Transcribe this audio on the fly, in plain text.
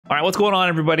All right, what's going on,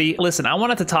 everybody? Listen, I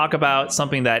wanted to talk about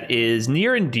something that is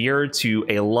near and dear to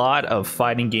a lot of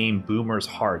fighting game boomers'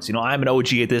 hearts. You know, I'm an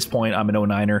OG at this point. I'm an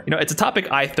 09er. You know, it's a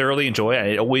topic I thoroughly enjoy.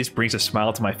 It always brings a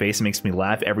smile to my face and makes me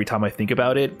laugh every time I think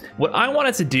about it. What I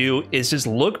wanted to do is just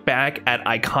look back at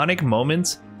iconic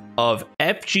moments of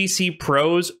FGC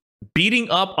pros beating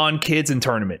up on kids in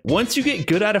tournament. Once you get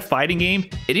good at a fighting game,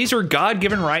 it is your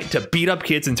God-given right to beat up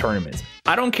kids in tournaments.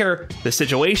 I don't care the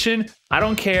situation. I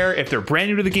don't care if they're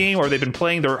brand new to the game or they've been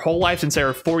playing their whole life since they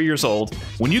were 4 years old.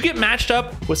 When you get matched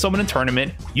up with someone in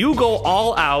tournament, you go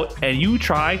all out and you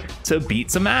try to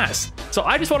beat some ass. So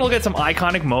I just want to look at some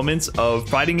iconic moments of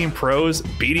fighting game pros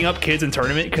beating up kids in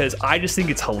tournament because I just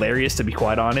think it's hilarious, to be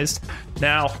quite honest.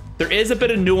 Now, there is a bit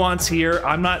of nuance here.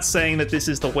 I'm not saying that this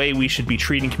is the way we should be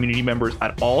treating community members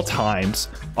at all times,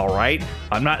 all right?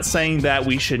 I'm not saying that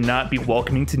we should not be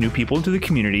welcoming to new people into the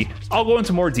community. I'll go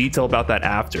into more detail about that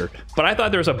after. But I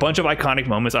thought there was a bunch of iconic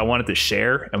moments I wanted to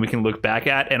share and we can look back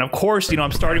at. And of course, you know,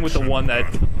 I'm starting with the one that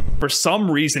for some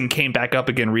reason came back up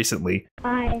again recently.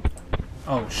 Hi.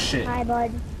 Oh shit. Hi,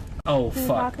 bud. Oh Can you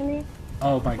fuck. talk to me?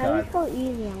 Oh my god. Go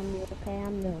easy on me, okay?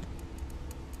 I'm new.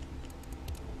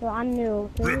 So I'm new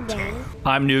to the game.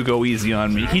 I'm new, go easy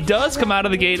on me. He does come out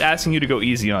of the gate asking you to go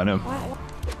easy on him. See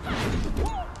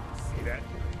that?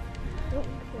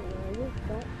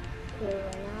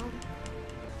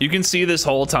 You can see this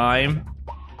whole time,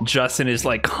 Justin is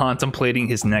like contemplating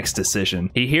his next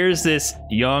decision. He hears this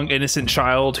young, innocent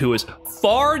child who is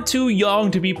far too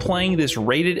young to be playing this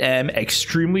rated M,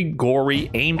 extremely gory,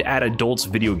 aimed at adults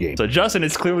video game. So Justin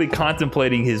is clearly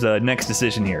contemplating his next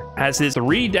decision here. Has his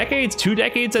 2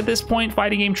 decades at this point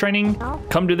fighting game training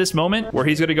come to this moment where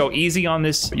he's gonna go easy on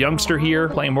this youngster here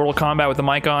playing Mortal Kombat with the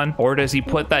mic on? Or does he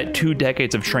put that 2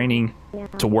 decades of training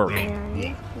to work? I'm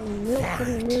new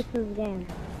to the game.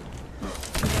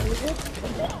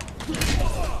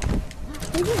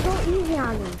 You just go easy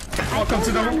on me. I'm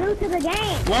new to the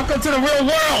game. Welcome to the real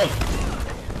world.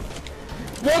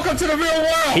 Welcome to the real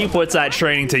world. He puts that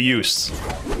training to use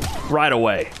right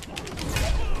away.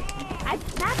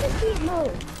 That's a cheat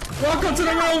move. Welcome to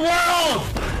the real world.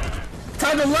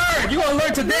 Time to learn. You gonna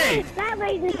learn today. That,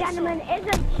 ladies and gentlemen, is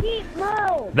a cheat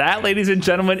move. That, ladies and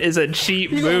gentlemen, is a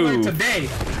cheap You gonna learn move. today.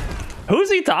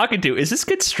 Who's he talking to? Is this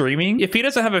kid streaming? If he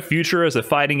doesn't have a future as a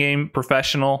fighting game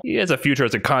professional, he has a future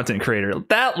as a content creator.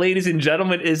 That, ladies and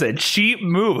gentlemen, is a cheap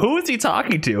move. Who is he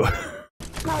talking to?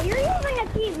 No, you're using a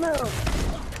cheat move.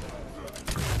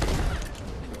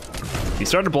 He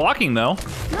started blocking, though.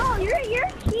 No, you're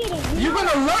cheating. You're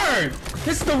gonna learn.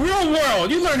 This is the real world.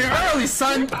 You learned it early,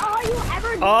 son. All you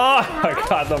ever do. Oh my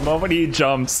god, the moment he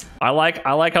jumps. I like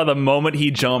how the moment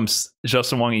he jumps,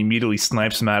 Justin Wong immediately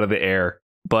snipes him out of the air.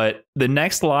 But the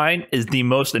next line is the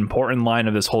most important line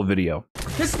of this whole video.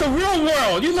 This is the real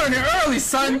world. You learned it early,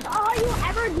 son. That's all you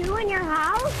ever do in your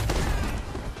house?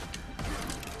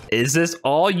 Is this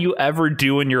all you ever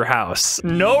do in your house?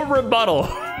 No rebuttal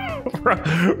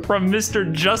from Mr.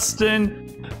 Justin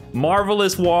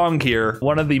Marvelous Wong here,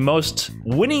 one of the most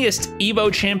winningest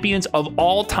Evo champions of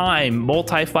all time,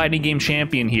 multi-fighting game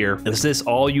champion here. Is this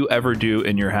all you ever do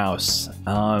in your house?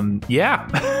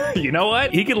 Yeah. You know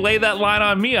what? He could lay that line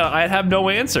on me. I'd have no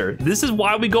answer. This is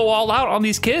why we go all out on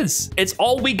these kids. It's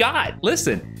all we got.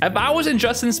 Listen, if I was in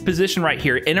Justin's position right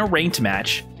here in a ranked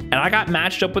match, and I got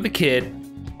matched up with a kid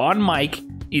on mic,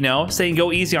 you know, saying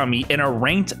go easy on me in a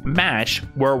ranked match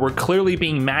where we're clearly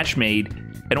being match made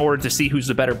in order to see who's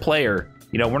the better player.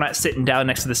 You know, we're not sitting down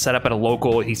next to the setup at a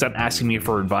local. He's not asking me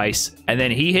for advice. And then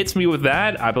he hits me with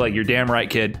that. I'd be like, you're damn right,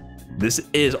 kid. This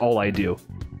is all I do.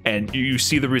 And you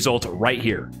see the result right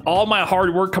here. All my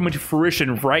hard work coming to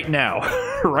fruition right now.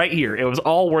 Right here. It was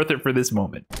all worth it for this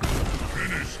moment.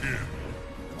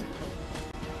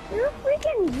 You're a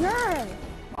freaking jerk.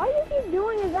 All you keep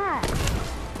doing is that.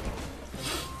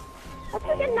 That's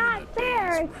freaking not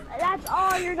fair. That's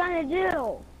all you're gonna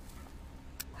do.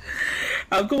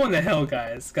 I'm going to hell,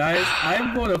 guys.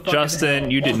 I'm going to fucking Justin,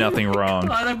 hell. you did nothing wrong.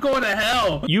 God, I'm going to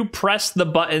hell. You pressed the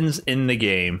buttons in the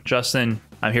game. Justin,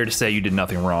 I'm here to say you did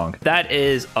nothing wrong. That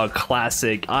is a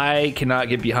classic. I cannot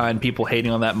get behind people hating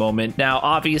on that moment. Now,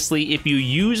 obviously, if you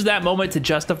use that moment to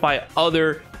justify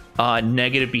other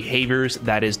negative behaviors,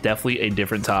 that is definitely a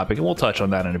different topic, and we'll touch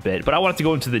on that in a bit. But I wanted to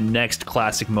go into the next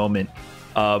classic moment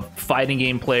of fighting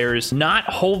game players not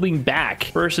holding back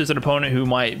versus an opponent who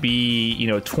might be, you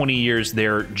know, 20 years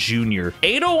their junior.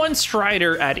 801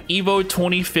 Strider at Evo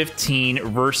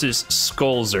 2015 versus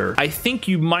Skullzer. I think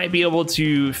you might be able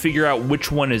to figure out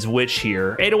which one is which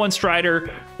here. 801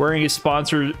 Strider wearing his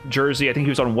sponsor jersey. I think he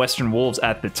was on Western Wolves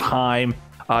at the time.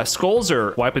 Skulls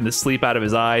wiping the sleep out of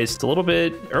his eyes. It's a little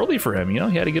bit early for him, you know?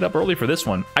 He had to get up early for this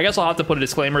one. I guess I'll have to put a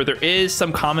disclaimer. There is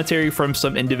some commentary from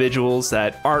some individuals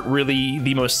that aren't really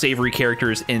the most savory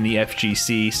characters in the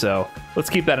FGC, so let's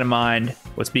keep that in mind.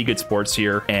 Let's be good sports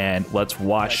here, and let's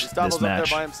watch this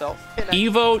match.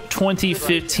 Evo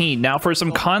 2015. Now, for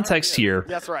some context here,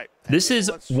 That's right. this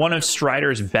is one of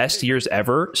Strider's best years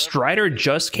ever. Strider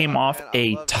just came off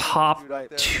a top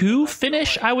 2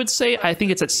 finish, I would say. I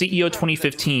think it's at CEO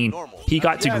 2015. He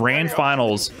got to grand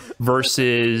finals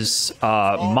versus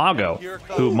Mago,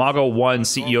 who Mago won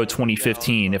CEO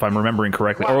 2015, if I'm remembering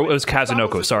correctly. Or it was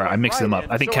Kazunoko. Sorry, I mixed them up.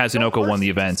 I think Kazunoko won the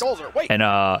event.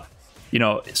 And you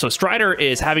know, so Strider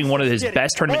is having one of his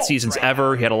best tournament seasons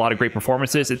ever. He had a lot of great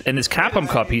performances. In this Capcom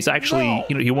Cup, he's actually,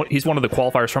 you know, he's one of the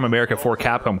qualifiers from America for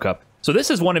Capcom Cup. So this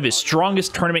is one of his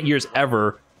strongest tournament years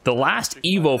ever. The last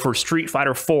Evo for Street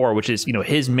Fighter 4, which is, you know,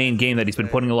 his main game that he's been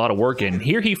putting a lot of work in.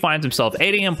 Here he finds himself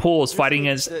 8 a.m. pools fighting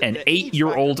against an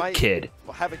 8-year-old kid.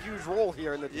 Have a huge role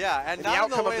here in the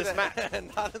outcome of this match.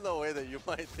 And not in the way that you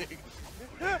might think.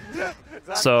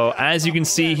 So as you can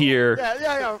see here,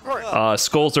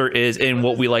 Skulzer is in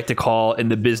what we like to call in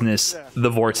the business the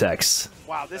vortex.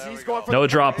 Wow, he's going for No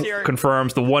drop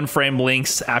confirms. The 1-frame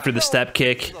links after the step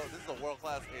kick.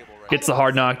 Gets the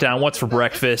hard knockdown. What's for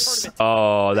breakfast?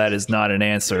 Oh, that is not an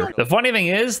answer. The funny thing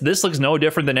is, this looks no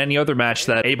different than any other match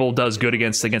that Abel does good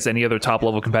against any other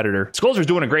top-level competitor. Skulzer's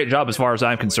doing a great job as far as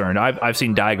I'm concerned. I've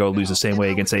seen Daigo lose the same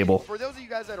way against Abel. For those of you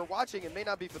guys that are watching and may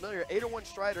not be familiar, 801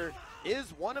 Strider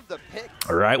is one of the picks.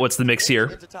 All right, what's the mix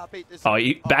here? Oh,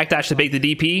 backdash to bait the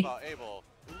DP.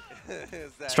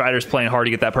 Strider's playing hard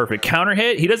to get that perfect counter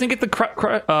hit. He doesn't get the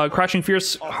Crouching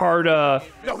Fierce hard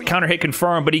counter hit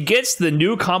confirmed, but he gets the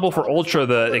new combo for Ultra,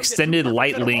 the extended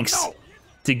light links,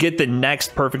 to get the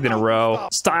next perfect in a row.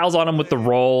 Styles on him with the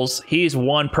rolls. He's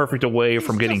 1 perfect away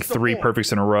from getting 3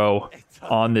 perfects in a row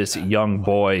on this young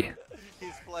boy.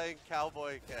 He's playing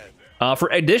Cowboy Ken. For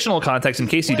additional context, in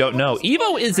case you don't know,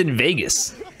 Evo is in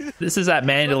Vegas. This is at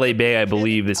Mandalay Bay, I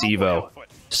believe, this Evo.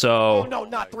 So,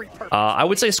 I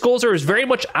would say Skulzer is very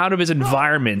much out of his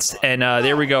environment. And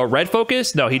there we go. Red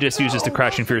focus? No, he just uses the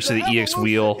Crouching Fierce to the EX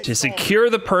wheel to secure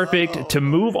the perfect, to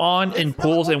move on in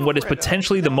pools in what is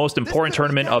potentially the most important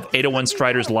tournament of 801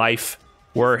 Strider's life,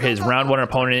 where his round 1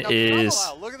 opponent is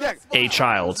a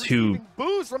child who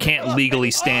can't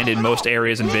legally stand in most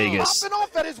areas in Vegas.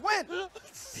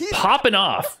 Popping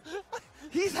off.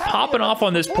 Popping off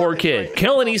on this poor kid.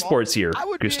 Killing esports here,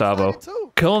 Gustavo.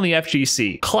 Killing the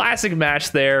FGC. Classic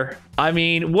match there. I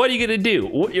mean, what are you going to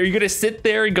do? Are you going to sit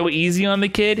there and go easy on the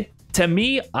kid? To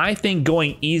me, I think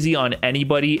going easy on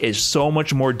anybody is so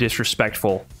much more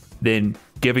disrespectful than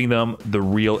giving them the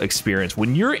real experience.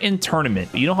 When you're in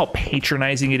tournament, you know how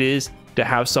patronizing it is to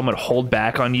have someone hold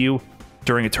back on you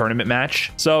during a tournament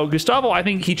match? So Gustavo, I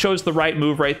think he chose the right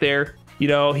move right there. You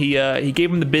know, he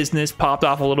gave him the business, popped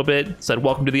off a little bit, said,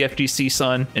 "Welcome to the FGC,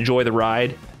 son. Enjoy the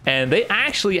ride." And they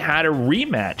actually had a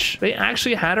rematch.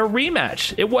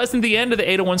 It wasn't the end of the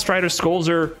 801 Strider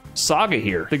Skulzer saga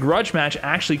here. The grudge match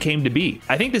actually came to be.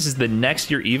 I think this is the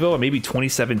next year Evo, or maybe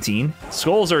 2017.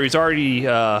 Skulzer is already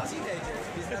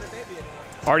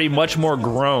much more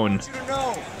grown.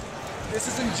 This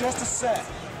isn't just a set.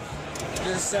 It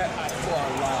is a set for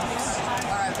our lives.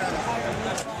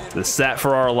 The set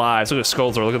for our lives. Look at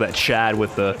Skulzer. Look at that Chad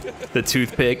with the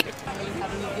toothpick.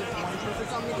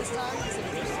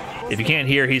 If you can't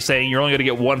hear, he's saying you're only going to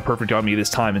get 1 perfect on me this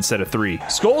time instead of 3.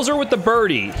 Skulzer with the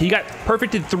birdie. He got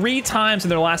perfected 3 times in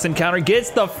their last encounter.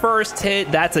 Gets the first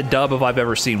hit. That's a dub if I've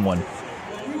ever seen one.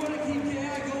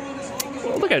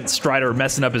 Oh, look at Strider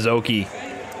messing up his Oki.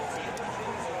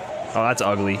 Oh, that's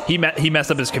ugly. He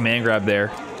messed up his command grab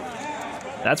there.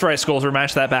 That's right, Skulzer.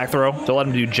 Match that back throw. Don't let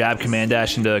him do jab, command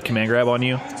dash into command grab on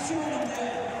you.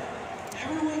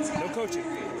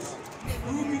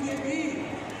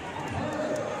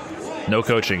 No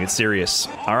coaching. It's serious.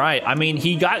 All right. I mean,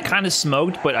 he got kind of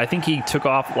smoked, but I think he took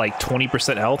off like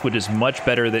 20% health, which is much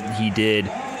better than he did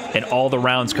in all the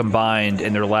rounds combined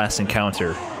in their last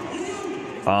encounter.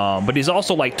 But he's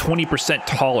also like 20%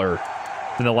 taller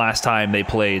than the last time they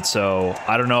played, so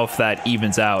I don't know if that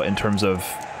evens out in terms of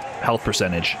health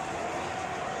percentage.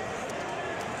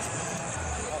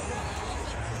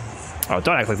 Oh,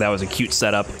 don't act like that was a cute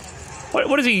setup.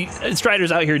 What is he?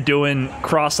 Strider's out here doing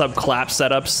cross-up clap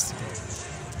setups.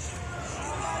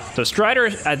 So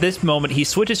Strider, at this moment, he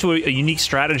switches to a unique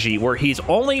strategy where he's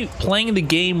only playing the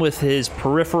game with his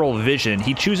peripheral vision.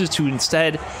 He chooses to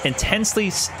instead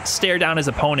intensely stare down his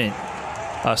opponent,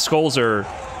 Skulzer,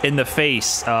 in the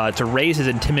face to raise his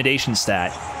intimidation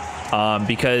stat.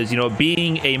 because, you know,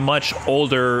 being a much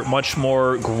older, much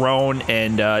more grown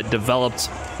and developed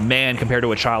man compared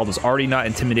to a child is already not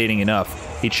intimidating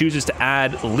enough. He chooses to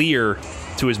add Leer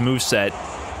to his moveset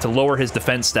to lower his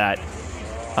defense stat,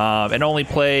 and only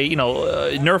play, you know,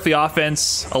 nerf the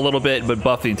offense a little bit, but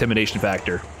buff the intimidation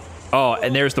factor. Oh,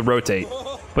 and there's the rotate.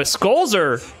 But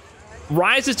Skolzer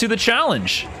rises to the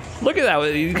challenge. Look at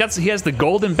that. He has the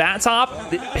golden bat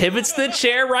top. It pivots the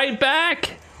chair right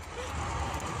back.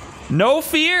 No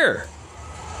fear.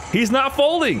 He's not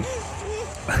folding.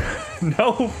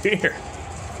 No fear.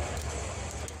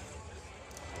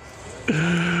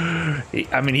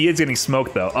 I mean, he is getting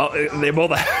smoked though. Oh, they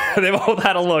both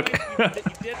had a look.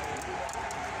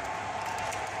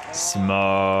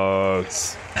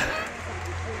 Smoked.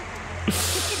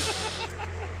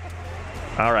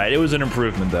 All right, it was an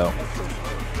improvement though.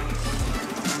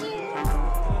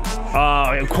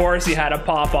 Oh, of course he had to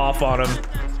pop off on him.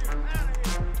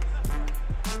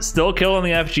 Still killing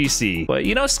the FGC. But,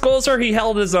 you know, Skolzer, he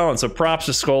held his own, so props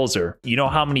to Skolzer. You know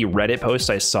how many Reddit posts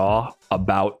I saw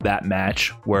about that match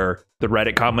where the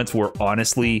Reddit comments were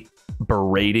honestly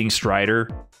berating Strider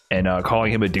and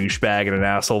calling him a douchebag and an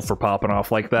asshole for popping off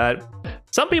like that?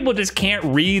 Some people just can't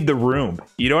read the room.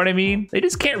 You know what I mean? They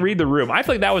just can't read the room. I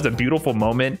feel like that was a beautiful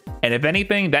moment. And if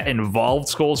anything, that involved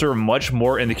Skolzer much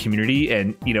more in the community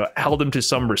and, you know, held him to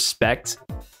some respect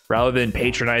rather than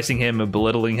patronizing him and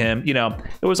belittling him. You know,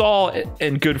 it was all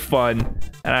in good fun.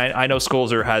 And I know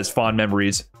Skolzer has fond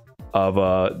memories of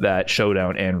that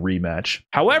showdown and rematch.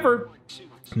 However,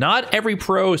 not every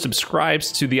pro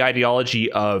subscribes to the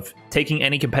ideology of taking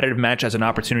any competitive match as an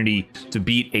opportunity to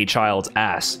beat a child's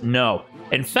ass. No.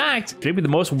 In fact, maybe the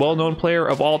most well-known player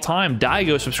of all time,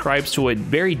 Daigo, subscribes to a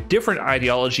very different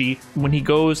ideology when he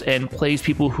goes and plays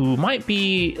people who might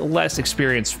be less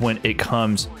experienced when it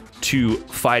comes to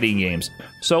fighting games.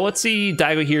 So let's see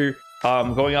Daigo here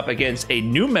going up against a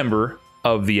new member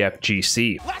of the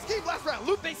FGC. Last game, last round.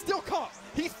 Lupe still comes.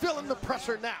 He's feeling the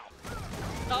pressure now.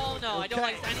 Oh no, okay. I don't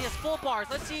like, and he has full bars.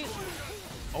 Let's see.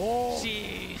 Oh.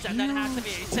 Jeez, that has to be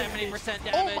 70%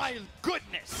 damage. Oh my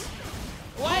goodness.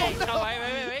 Wait, no,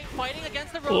 wait. Fighting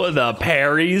against the rope. Oh, the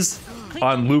parries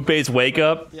on Lupe's wake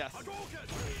up. Yes.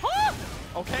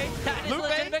 Okay, that is Lupe,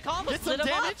 legitimate combo. get some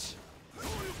damage.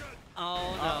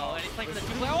 Oh no, and he's playing with the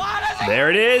two-player. There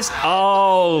it is.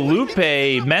 Oh,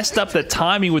 Lupe messed up the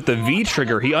timing with the V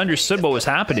trigger. He understood what was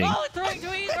happening. Oh, throwing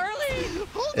Dwayne early.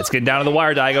 It's getting down to the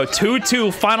wire, Daigo.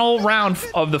 2-2, final round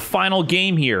of the final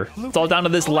game here. It's all down to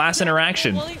this last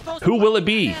interaction. Who will it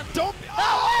be? Don't. He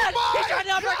tried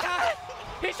the uppercut.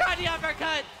 He tried the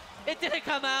uppercut. It didn't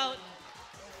come out.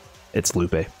 It's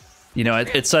Lupe. You know,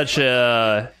 it's such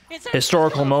a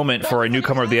historical moment for a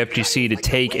newcomer of the FGC to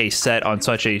take a set on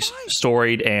such a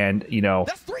storied and, you know,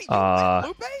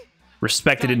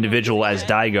 respected individual as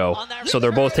Daigo. So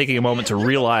they're both taking a moment to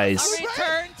realize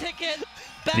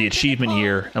the achievement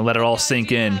here and let it all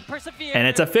sink in. And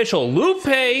it's official.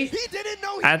 Lupe,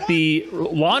 at the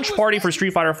launch party for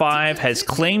Street Fighter V, has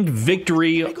claimed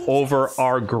victory over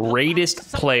our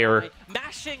greatest player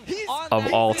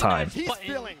of all time.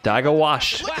 Daigo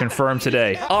washed, confirmed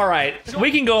today. All right, we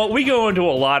go into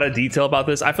a lot of detail about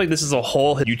this. I feel like this is a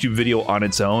whole YouTube video on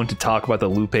its own to talk about the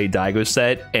Lupe Daigo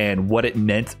set and what it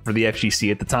meant for the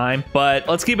FGC at the time. But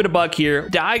let's keep it a buck here.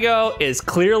 Daigo is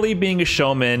clearly being a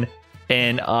showman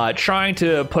and trying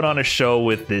to put on a show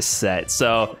with this set.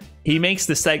 So he makes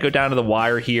the set go down to the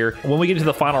wire here. When we get to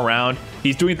the final round,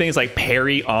 he's doing things like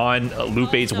parry on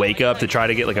Lupe's wake up to try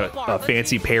to get like a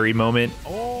fancy parry moment.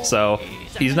 So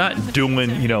he's not doing,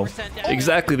 you know,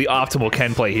 exactly the optimal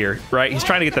Ken play here, right? He's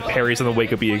trying to get the parries on the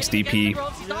wake up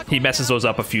EXDP. He messes those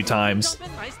up a few times.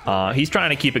 He's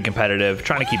trying to keep it competitive,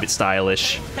 trying to keep it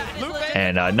stylish,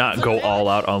 and not go all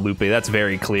out on Lupe. That's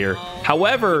very clear.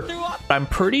 However, I'm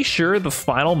pretty sure the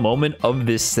final moment of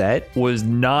this set was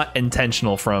not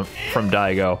intentional from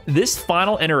Daigo. This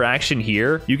final interaction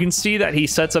here, you can see that he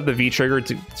sets up the V trigger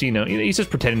to, you know, he's just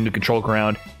pretending to control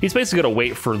ground. He's basically gonna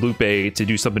wait for Lupe to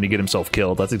do something to get himself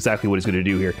killed. That's exactly what he's gonna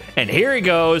do here. And here he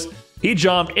goes. He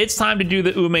jumped. It's time to do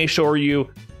the Ume Shoryu.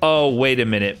 Oh, wait a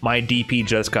minute. My DP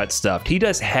just got stuffed. He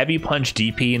does heavy punch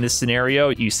DP in this scenario.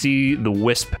 You see the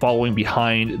wisp following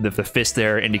behind the fist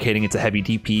there, indicating it's a heavy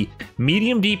DP.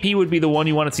 Medium DP would be the one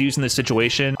you wanted to use in this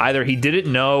situation. Either he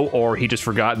didn't know or he just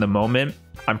forgot in the moment.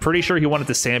 I'm pretty sure he wanted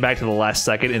to sandbag to the last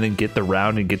second and then get the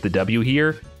round and get the W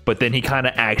here. But then he kind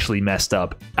of actually messed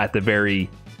up at the very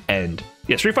end.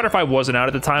 Yeah, Street Fighter V wasn't out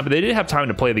at the time, but they did have time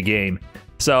to play the game.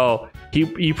 So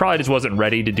he probably just wasn't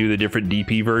ready to do the different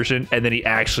DP version, and then he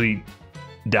actually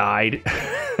died.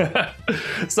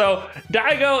 So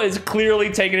Daigo is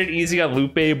clearly taking it easy on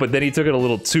Lupe, but then he took it a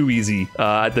little too easy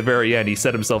at the very end. He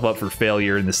set himself up for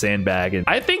failure in the sandbag. And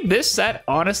I think this set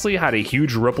honestly had a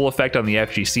huge ripple effect on the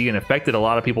FGC and affected a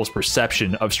lot of people's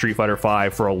perception of Street Fighter V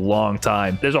for a long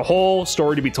time. There's a whole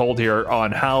story to be told here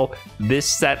on how this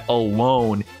set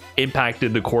alone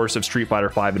impacted the course of Street Fighter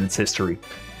V in its history.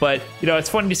 But, you know, it's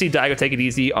funny to see Daigo take it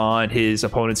easy on his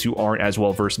opponents who aren't as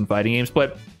well versed in fighting games.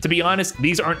 But to be honest,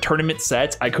 these aren't tournament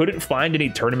sets. I couldn't find any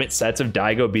tournament sets of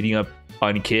Daigo beating up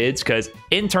on kids, because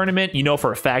in tournament, you know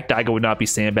for a fact Daigo would not be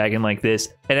sandbagging like this.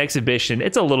 In exhibition,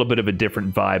 it's a little bit of a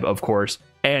different vibe, of course.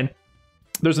 And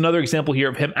there's another example here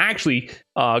of him actually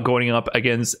going up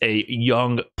against a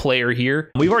young player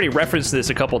here. We've already referenced this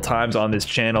a couple times on this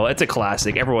channel. It's a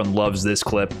classic. Everyone loves this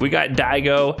clip. We got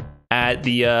Daigo at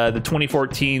the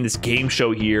 2014 this game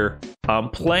show here,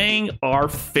 playing our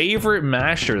favorite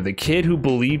masher, the kid who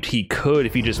believed he could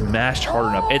if he just mashed hard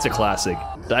enough. It's a classic.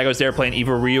 Daigo's there playing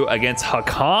Evil Ryu against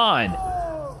Hakan.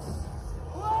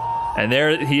 And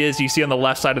there he is, you see on the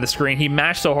left side of the screen. He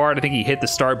mashed so hard, I think he hit the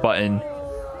start button.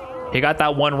 He got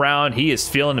that one round. He is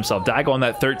feeling himself. Daigo on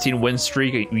that 13 win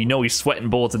streak. You know he's sweating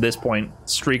bullets at this point.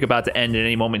 Streak about to end at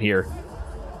any moment here.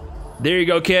 There you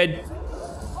go, kid.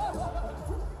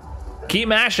 Keep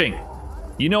mashing.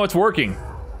 You know it's working.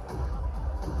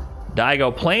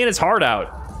 Daigo playing his heart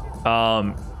out.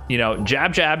 You know,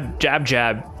 jab, jab, jab,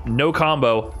 jab. No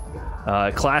combo.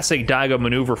 Classic Daigo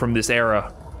maneuver from this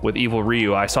era with Evil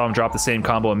Ryu. I saw him drop the same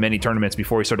combo in many tournaments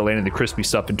before he started landing the crispy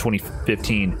stuff in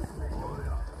 2015.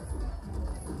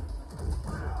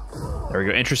 There we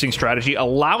go. Interesting strategy.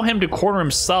 Allow him to corner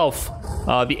himself.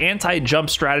 The anti-jump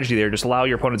strategy there. Just allow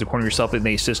your opponent to corner yourself and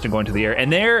they assist in going to the air.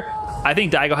 And there, I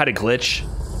think Daigo had a glitch.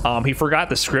 He forgot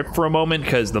the script for a moment,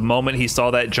 because the moment he saw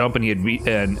that jump and he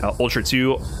had Ultra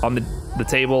 2 on the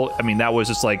table, I mean, that was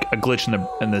just like a glitch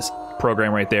in this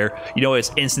program right there. You know,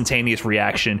 it's instantaneous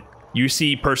reaction. You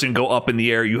see person go up in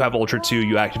the air, you have Ultra 2,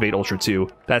 you activate Ultra 2.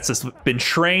 That's just been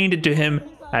trained into him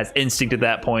as instinct at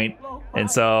that point. And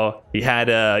so he had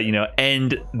to, you know,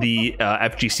 end the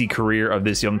FGC career of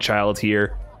this young child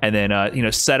here, and then, you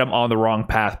know, set him on the wrong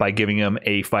path by giving him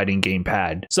a fighting game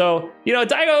pad. So, you know,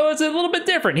 Daigo was a little bit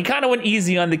different. He kind of went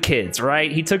easy on the kids,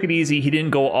 right? He took it easy. He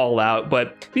didn't go all out,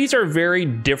 but these are very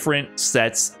different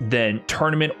sets than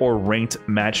tournament or ranked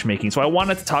matchmaking. So I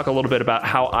wanted to talk a little bit about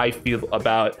how I feel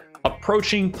about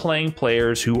approaching playing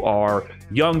players who are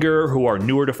younger, who are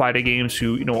newer to fighting games,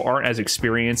 who, you know, aren't as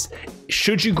experienced.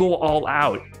 Should you go all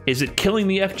out? Is it killing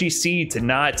the FGC to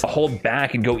not hold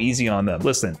back and go easy on them?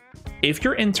 Listen, if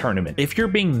you're in tournament, if you're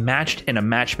being matched in a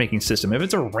matchmaking system, if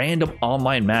it's a random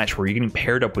online match where you're getting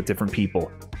paired up with different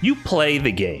people, you play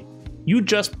the game. You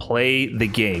just play the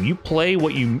game. You play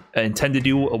what you intend to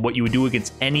do, what you would do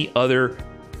against any other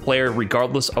player,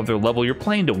 regardless of their level. You're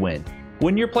playing to win.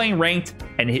 When you're playing ranked,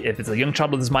 and if it's a young child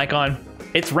with his mic on,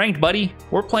 it's ranked, buddy.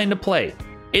 We're playing to play.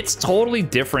 It's totally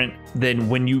different than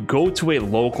when you go to a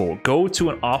local, go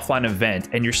to an offline event,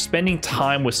 and you're spending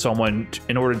time with someone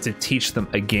in order to teach them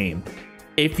a game.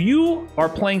 If you are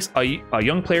playing a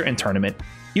young player in tournament,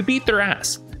 you beat their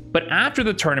ass. But after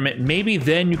the tournament, maybe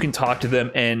then you can talk to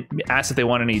them and ask if they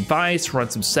want any advice, run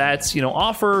some sets, you know,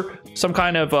 offer some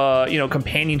kind of, you know,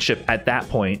 companionship at that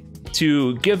point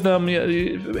to give them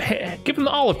the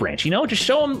olive branch, you know, just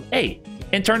show them, hey,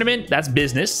 in tournament, that's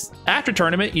business. After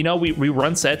tournament, you know, we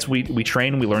run sets, we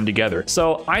train, we learn together.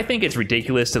 So I think it's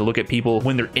ridiculous to look at people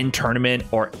when they're in tournament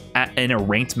or in a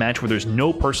ranked match where there's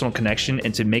no personal connection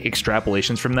and to make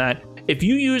extrapolations from that. If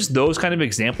you use those kind of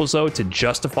examples, though, to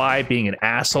justify being an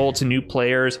asshole to new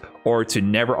players or to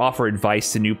never offer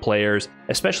advice to new players,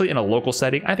 especially in a local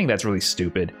setting, I think that's really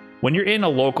stupid. When you're in a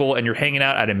local and you're hanging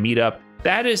out at a meetup,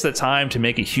 that is the time to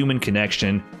make a human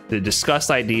connection, to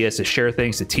discuss ideas, to share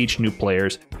things, to teach new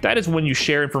players. That is when you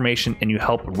share information and you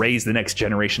help raise the next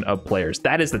generation of players.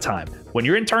 That is the time. When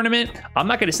you're in tournament, I'm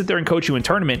not going to sit there and coach you in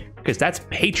tournament, because that's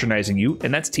patronizing you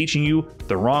and that's teaching you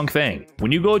the wrong thing.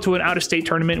 When you go to an out-of-state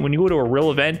tournament, when you go to a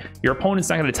real event, your opponent's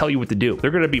not going to tell you what to do.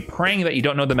 They're going to be praying that you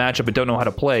don't know the matchup and don't know how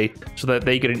to play so that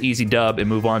they get an easy dub and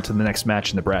move on to the next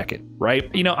match in the bracket,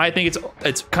 right? You know, I think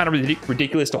it's kind of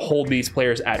ridiculous to hold these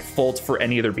players at fault for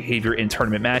any of their behavior in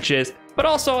tournament matches. But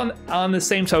also on the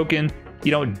same token,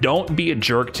 you know, don't be a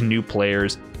jerk to new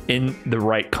players in the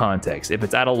right context. If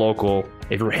it's at a local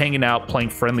if you're hanging out playing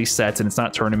friendly sets and it's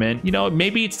not tournament, you know,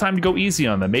 maybe it's time to go easy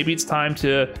on them. Maybe it's time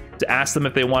to ask them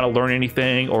if they want to learn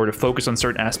anything or to focus on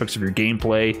certain aspects of your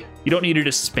gameplay. You don't need to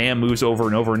just spam moves over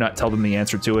and over and not tell them the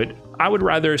answer to it. I would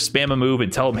rather spam a move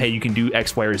and tell them, hey, you can do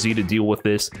X, Y, or Z to deal with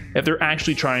this if they're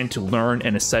actually trying to learn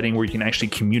in a setting where you can actually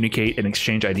communicate and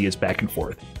exchange ideas back and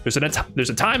forth. There's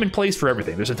a time and place for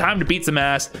everything. There's a time to beat some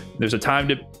ass. There's a time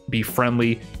to be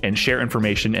friendly and share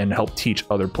information and help teach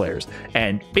other players.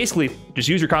 And basically, just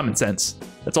use your common sense.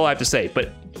 That's all I have to say.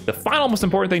 But the final most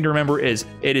important thing to remember is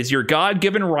it is your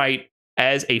God-given right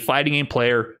as a fighting game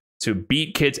player to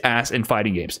beat kids' ass in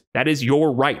fighting games. That is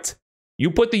your right.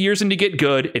 You put the years in to get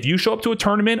good. If you show up to a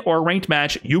tournament or a ranked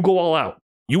match, you go all out.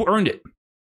 You earned it.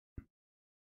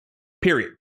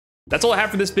 Period. That's all I have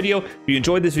for this video. If you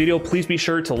enjoyed this video, please be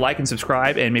sure to like and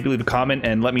subscribe and maybe leave a comment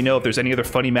and let me know if there's any other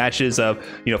funny matches of,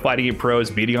 you know, fighting game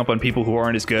pros beating up on people who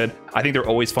aren't as good. I think they're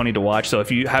always funny to watch. So if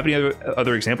you have any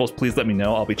other examples, please let me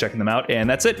know. I'll be checking them out. And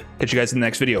that's it. Catch you guys in the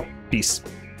next video. Peace.